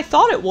earlier than I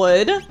thought it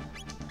would.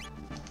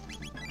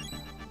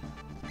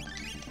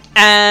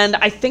 And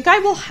I think I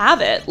will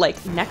have it,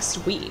 like,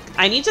 next week.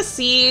 I need to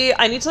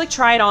like,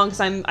 try it on, because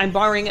I'm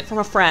borrowing it from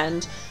a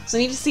friend. So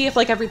I need to see if,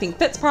 like, everything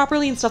fits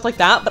properly and stuff like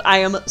that. But I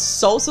am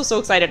so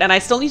excited, and I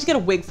still need to get a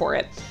wig for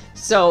it.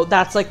 So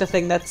that's, like, the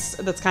thing that's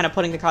kind of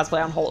putting the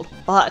cosplay on hold.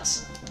 But,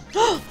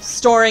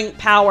 storing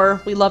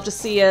power, we love to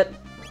see it.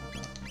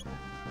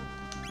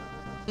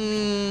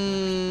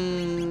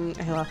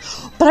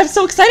 But I'm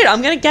so excited.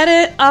 I'm gonna get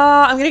it.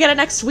 I'm gonna get it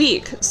next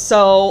week.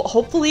 So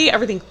hopefully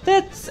everything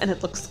fits and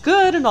it looks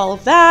good and all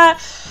of that.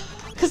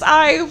 Cause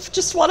I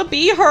just want to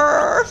be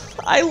her.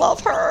 I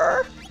love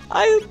her.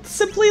 I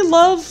simply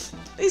love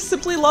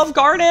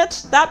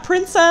Garnet, that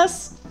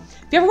princess.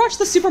 Have you ever watched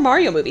the Super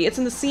Mario movie? It's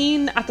in the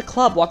scene at the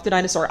club, Walk the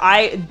Dinosaur.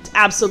 I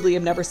absolutely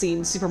have never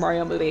seen Super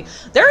Mario movie.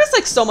 There is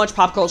like so much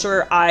pop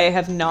culture I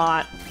have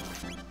not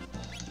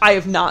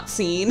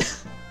seen.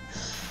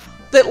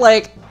 That,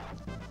 like...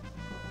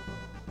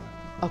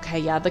 Okay,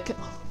 yeah,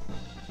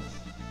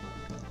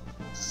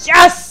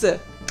 Yes!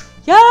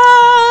 Yes!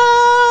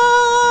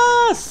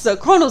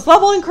 Chrono's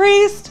level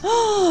increased!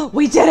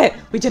 We did it!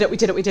 We did it, we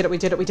did it, we did it, we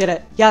did it, we did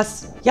it.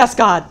 Yes! Yes,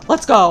 God!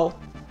 Let's go!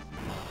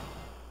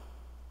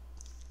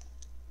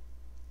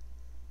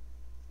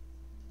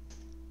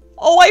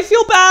 I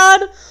feel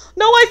bad.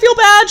 No, I feel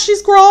bad.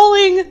 She's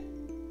crawling.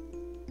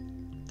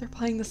 They're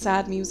playing the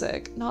sad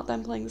music, not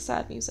them playing the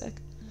sad music.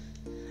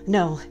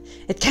 No,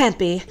 it can't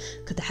be.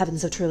 Could the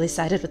heavens have truly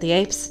sided with the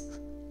apes?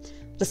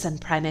 Listen,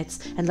 primates,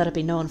 and let it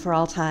be known for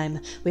all time.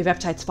 We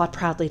reptiles fought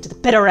proudly to the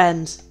bitter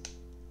end.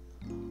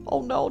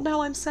 Oh no,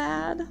 now I'm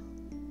sad.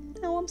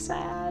 Now I'm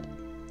sad.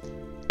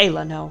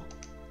 Ayla, no.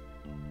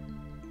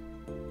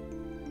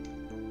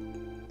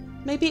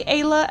 Maybe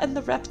Ayla and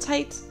the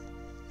reptite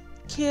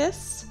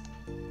kiss?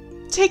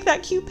 Take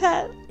that cute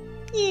pet.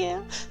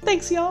 Yeah.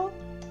 Thanks, y'all.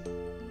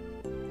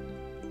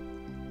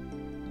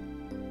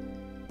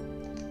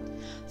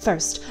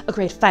 First, a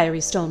great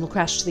fiery stone will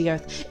crash to the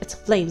earth. Its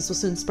flames will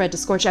soon spread to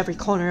scorch every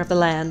corner of the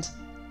land.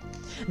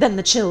 Then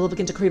the chill will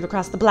begin to creep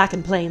across the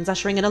blackened plains,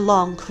 ushering in a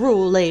long,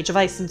 cruel age of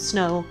ice and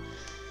snow.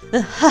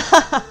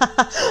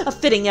 A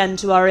fitting end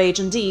to our age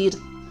indeed.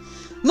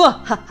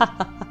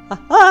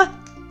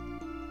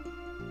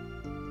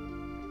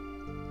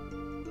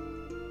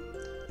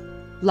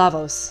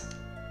 Lavos.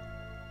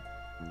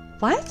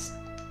 What?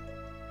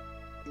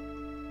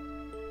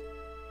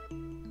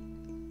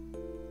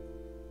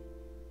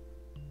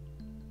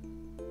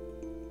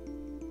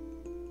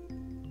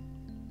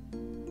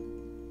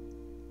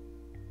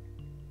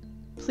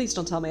 Please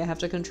don't tell me I have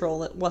to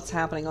control it. What's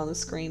happening on the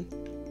screen?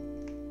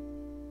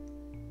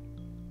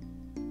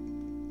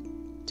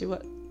 Do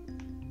what?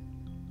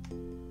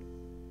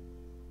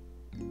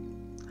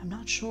 I'm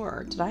not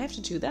sure. Did I have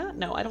to do that?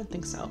 No, I don't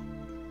think so.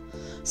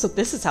 So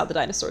this is how the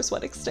dinosaurs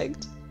went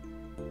extinct.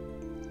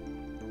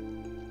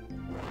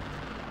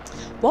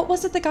 What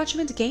was it that got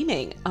you into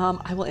gaming?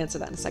 I will answer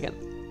that in a second.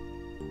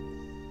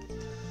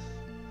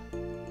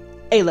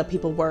 Ayla,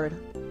 people word.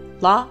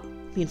 La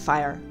mean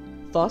fire.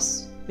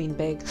 Vos mean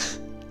big.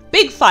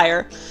 Big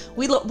fire.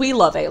 We love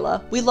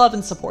Ayla. We love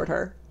and support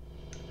her.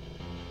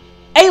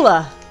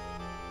 Ayla!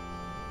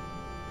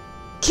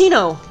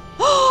 Kino!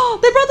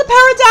 They brought the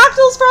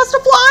pterodactyls for us to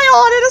fly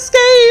on and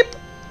escape!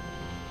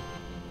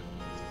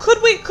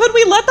 Could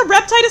we let the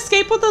reptite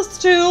escape with us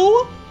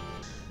too?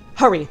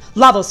 Hurry,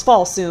 Lavos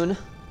fall soon.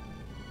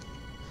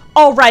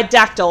 All right,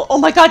 Dactyl. Oh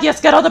my god,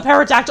 yes, get on the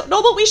pterodactyl.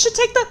 No, but we should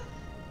take the...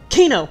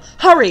 Kino,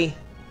 hurry.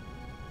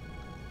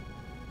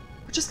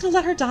 We're just gonna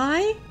let her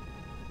die?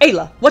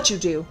 Ayla, what you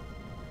do?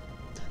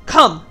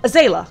 Come,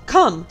 Azala,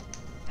 come.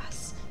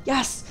 Yes,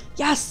 yes,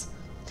 yes.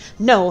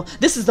 No,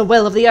 this is the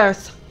will of the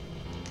earth.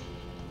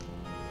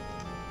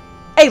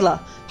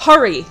 Ayla,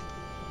 hurry.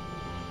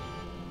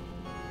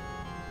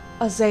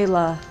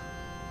 Azala.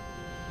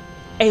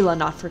 Ayla,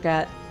 not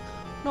forget.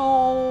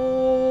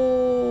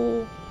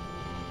 No.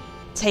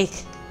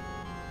 Take.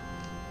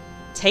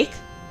 Take?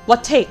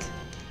 What take?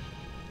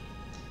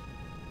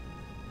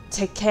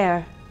 Take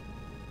care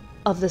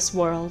of this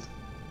world.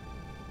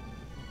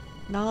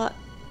 Not.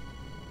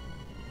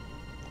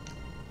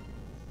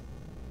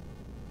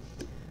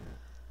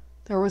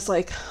 There was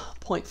like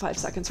 0.5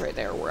 seconds right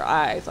there where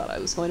I thought I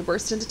was going to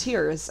burst into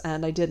tears,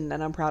 and I didn't,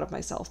 and I'm proud of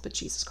myself, but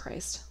Jesus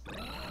Christ.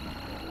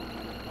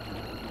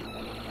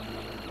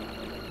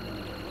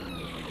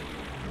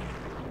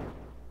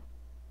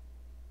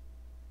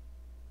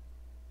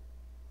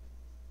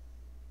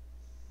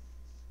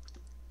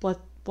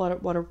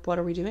 What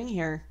are we doing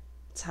here?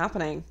 What's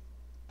happening?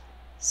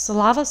 So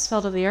Lavos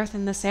fell to the earth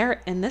in this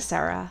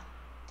era.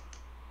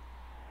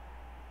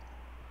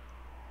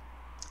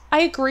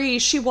 I agree,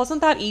 she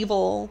wasn't that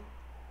evil.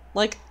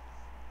 Like,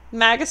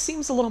 Magus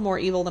seems a little more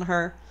evil than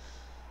her.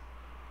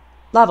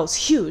 Lavos,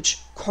 huge.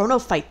 Chrono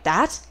fight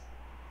that?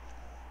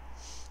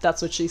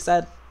 That's what she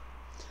said.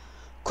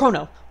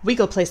 Chrono, we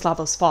go place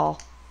Lavos fall.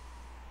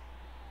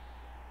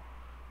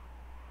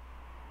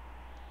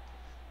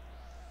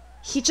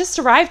 He just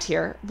arrived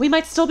here. We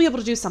might still be able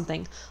to do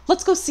something.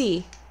 Let's go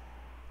see.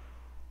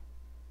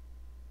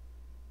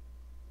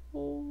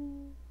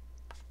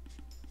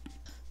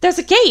 There's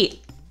a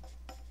gate!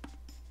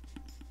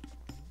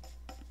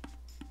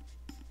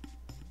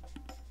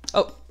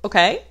 Oh,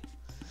 okay.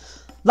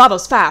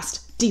 Lavos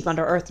fast. Deep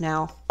under earth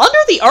now. Under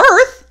the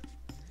earth?!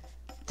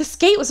 This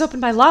gate was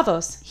opened by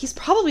Lavos. He's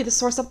probably the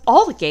source of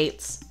all the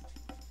gates.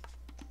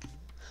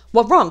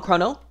 What wrong,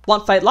 Chrono?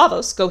 Want fight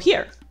Lavos? Go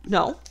here.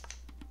 No.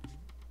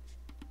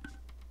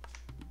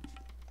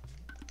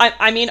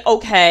 I mean,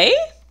 okay.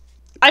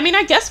 I mean,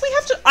 I guess we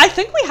have to... I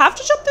think we have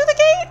to jump through the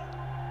gate?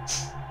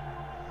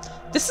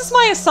 This is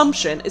my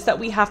assumption, is that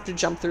we have to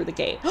jump through the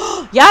gate.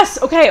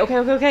 Yes! Okay.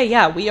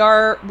 Yeah, we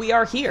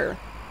are here.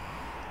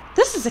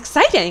 This is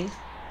exciting.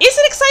 Is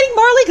it exciting,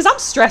 Marley? Because I'm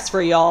stressed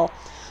for y'all.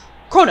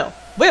 Chrono,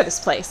 where this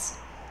place?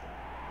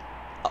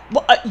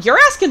 You're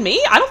asking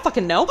me? I don't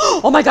fucking know.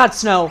 Oh my god,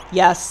 snow.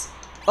 Yes.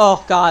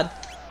 Oh god.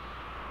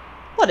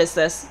 What is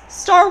this?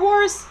 Star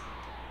Wars?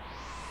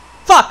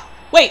 Fuck.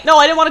 Wait, no,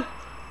 I didn't want to...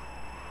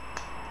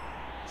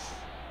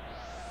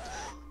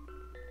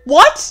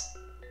 What?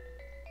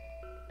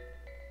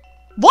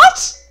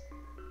 What?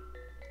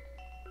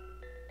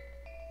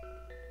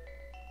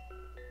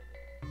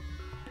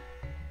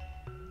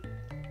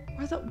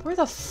 Where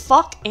the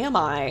fuck am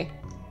I?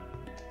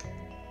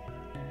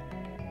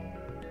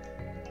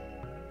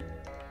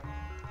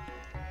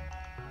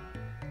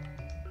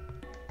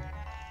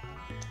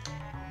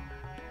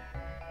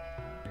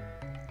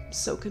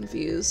 so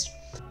confused.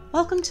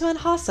 Welcome to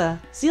Anhasa,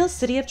 Zeal's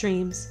city of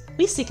dreams.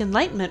 We seek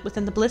enlightenment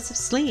within the bliss of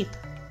sleep.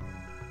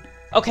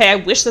 Okay, I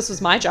wish this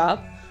was my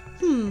job.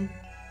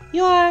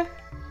 You are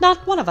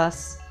not one of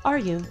us, are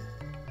you?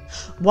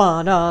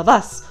 One of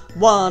us,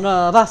 one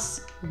of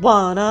us,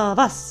 one of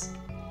us.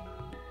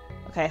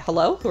 Okay,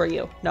 hello? Who are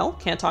you? No?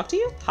 Can't talk to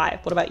you? Hi,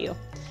 what about you?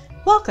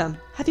 Welcome.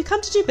 Have you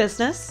come to do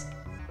business?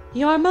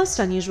 You are most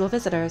unusual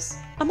visitors.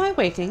 Am I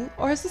waking,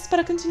 or is this but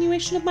a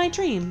continuation of my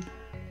dream?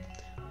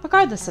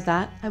 Regardless of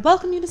that, I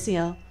welcome you to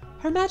Zeal.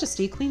 Her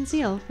Majesty Queen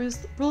Zeal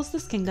rules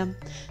this kingdom.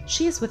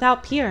 She is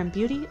without peer in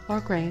beauty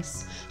or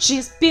grace. She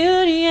is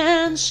beauty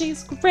and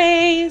she's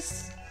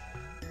grace.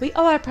 We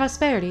owe our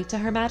prosperity to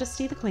Her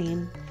Majesty the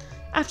Queen.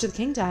 After the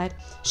king died,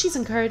 she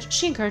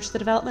encouraged the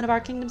development of our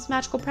kingdom's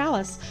magical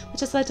prowess,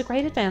 which has led to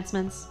great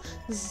advancements.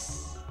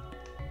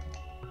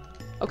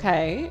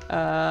 Okay,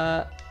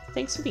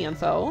 thanks for the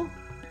info.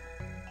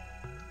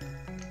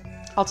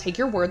 I'll take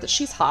your word that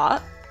she's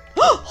hot.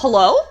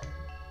 Hello?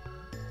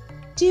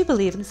 Do you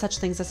believe in such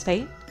things as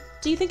fate?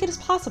 Do you think it is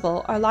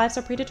possible our lives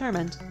are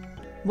predetermined?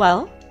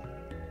 Well?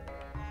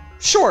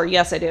 Sure,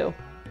 yes I do.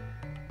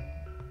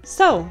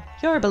 So,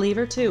 you're a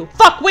believer too.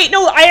 Fuck, wait,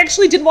 no, I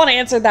actually didn't want to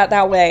answer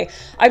that way.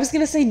 I was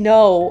gonna say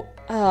no.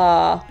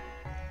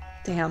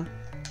 Damn.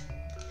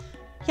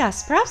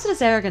 Yes, perhaps it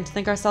is arrogant to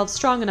think ourselves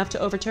strong enough to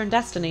overturn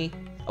destiny.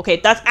 Okay,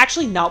 that's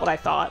actually not what I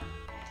thought.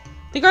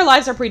 I think our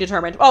lives are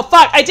predetermined. Oh,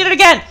 fuck, I did it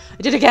again!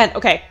 I did it again,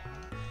 okay.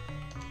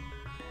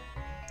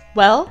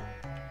 Well?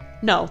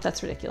 No,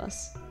 that's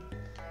ridiculous.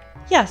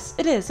 Yes,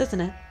 it is, isn't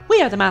it?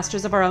 We are the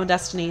masters of our own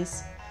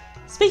destinies.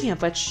 Speaking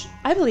of which,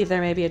 I believe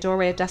there may be a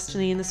doorway of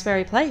destiny in this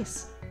very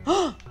place.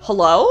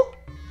 Hello?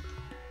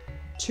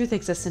 Truth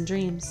exists in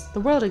dreams. The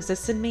world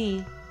exists in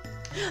me.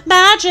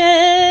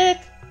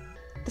 Magic!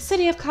 The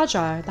city of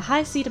Kajar, the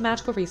high seat of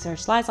magical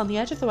research, lies on the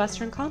edge of the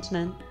western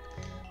continent.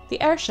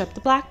 The airship,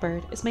 the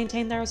Blackbird, is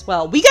maintained there as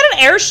well. We got an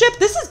airship?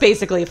 This is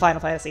basically a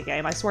Final Fantasy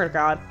game, I swear to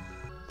God.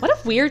 What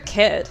a weird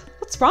kid.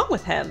 What's wrong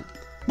with him?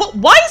 What?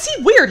 Why is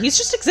he weird? He's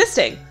just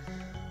existing.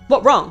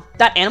 What wrong?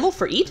 That animal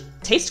for eat?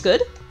 Tastes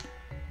good?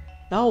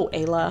 No,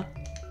 Ayla.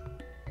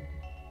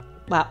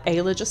 Wow,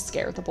 Ayla just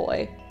scared the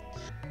boy.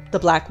 The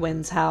black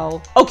winds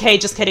howl. Okay,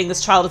 just kidding.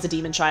 This child is a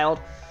demon child.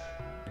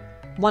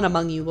 One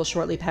among you will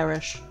shortly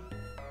perish.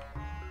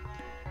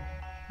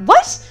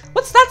 What?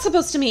 What's that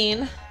supposed to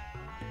mean?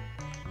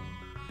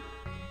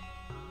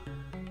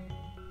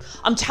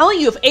 I'm telling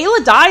you, if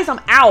Ayla dies,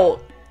 I'm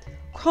out.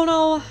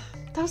 Chrono,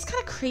 that was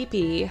kind of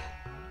creepy.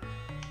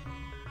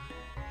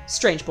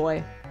 Strange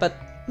boy, but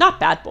not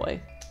bad boy.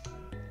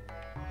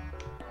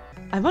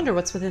 I wonder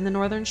what's within the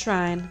Northern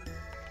Shrine.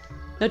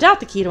 No doubt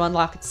the key to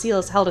unlock its seal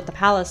is held at the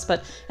palace,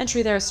 but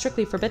entry there is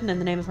strictly forbidden in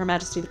the name of Her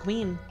Majesty the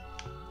Queen.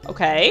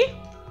 Okay.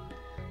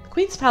 The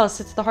Queen's palace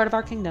sits at the heart of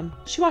our kingdom.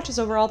 She watches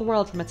over all the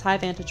world from its high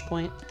vantage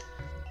point.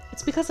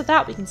 It's because of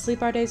that we can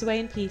sleep our days away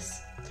in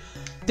peace.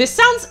 This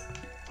sounds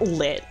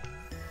lit.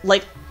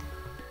 Like...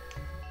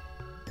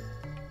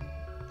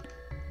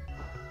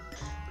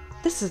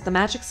 This is the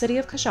magic city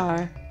of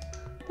Kajar.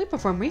 We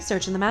perform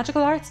research in the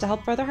magical arts to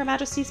help further Her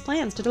Majesty's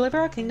plans to deliver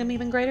our kingdom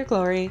even greater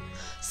glory.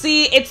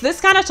 See, it's this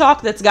kind of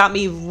talk that's got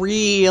me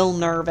real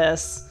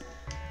nervous.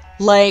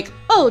 Like,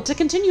 oh, to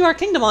continue our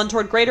kingdom on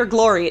toward greater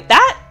glory.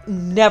 That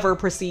never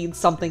precedes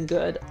something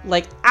good.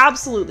 Like,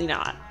 absolutely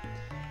not.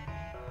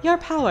 Your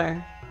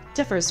power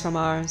differs from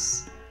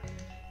ours.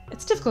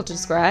 It's difficult to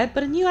describe,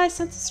 but in you I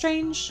sense a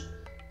strange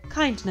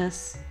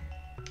kindness.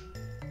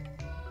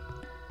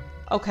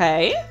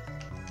 Okay.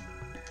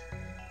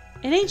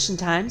 In ancient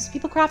times,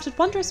 people crafted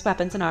wondrous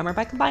weapons and armor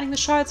by combining the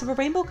shards of a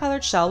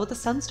rainbow-colored shell with the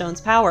Sunstone's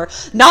power.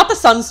 Not the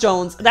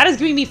Sunstones! That is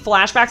giving me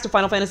flashbacks to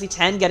Final Fantasy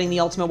X getting the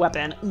ultimate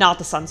weapon, not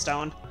the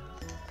Sunstone.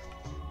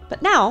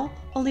 But now,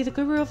 only the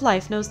Guru of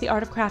Life knows the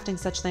art of crafting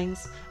such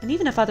things, and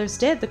even if others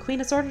did, the Queen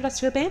has ordered us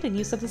to abandon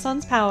use of the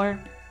sun's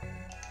power.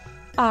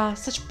 Ah,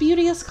 such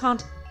beauteous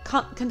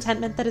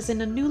contentment that is in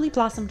a newly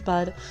blossomed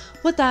bud.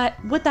 Would that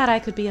I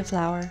could be a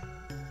flower.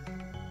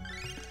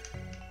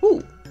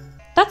 Ooh.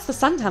 That's the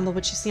Sun Temple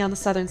which you see on the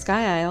southern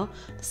sky isle.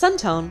 The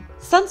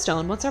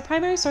Sunstone, once our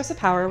primary source of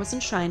power, was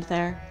enshrined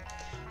there.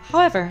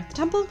 However, the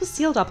temple was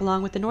sealed up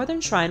along with the northern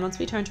shrine once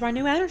we turned to our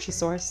new energy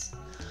source.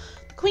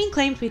 The Queen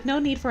claimed we'd no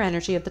need for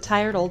energy of the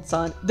tired old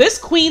sun. This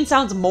Queen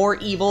sounds more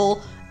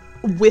evil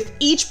with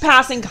each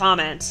passing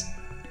comment.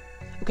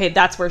 Okay,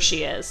 that's where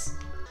she is.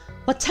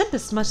 What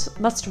tempest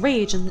must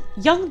rage in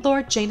young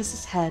Lord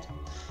Janus's head?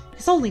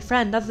 His only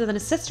friend other than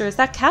his sister is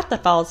that cat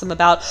that follows him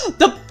about.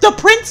 The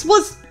prince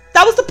was...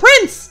 That was the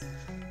prince!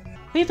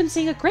 We have been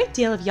seeing a great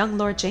deal of young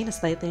Lord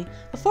Janus lately.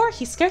 Before,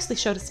 he scarcely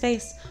showed his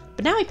face,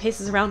 but now he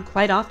paces around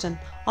quite often,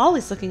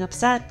 always looking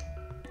upset.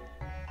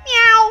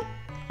 Meow!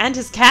 And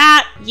his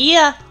cat!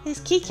 Yeah,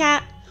 his key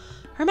cat.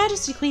 Her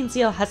Majesty Queen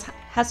Zeal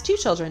has two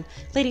children,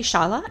 Lady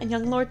Shala and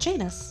young Lord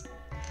Janus.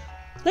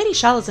 Lady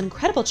Shala is an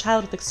incredible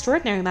child with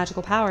extraordinary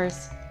magical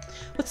powers.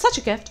 With such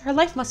a gift, her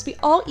life must be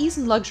all ease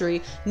and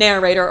luxury.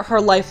 Narrator,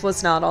 her life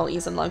was not all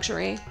ease and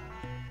luxury.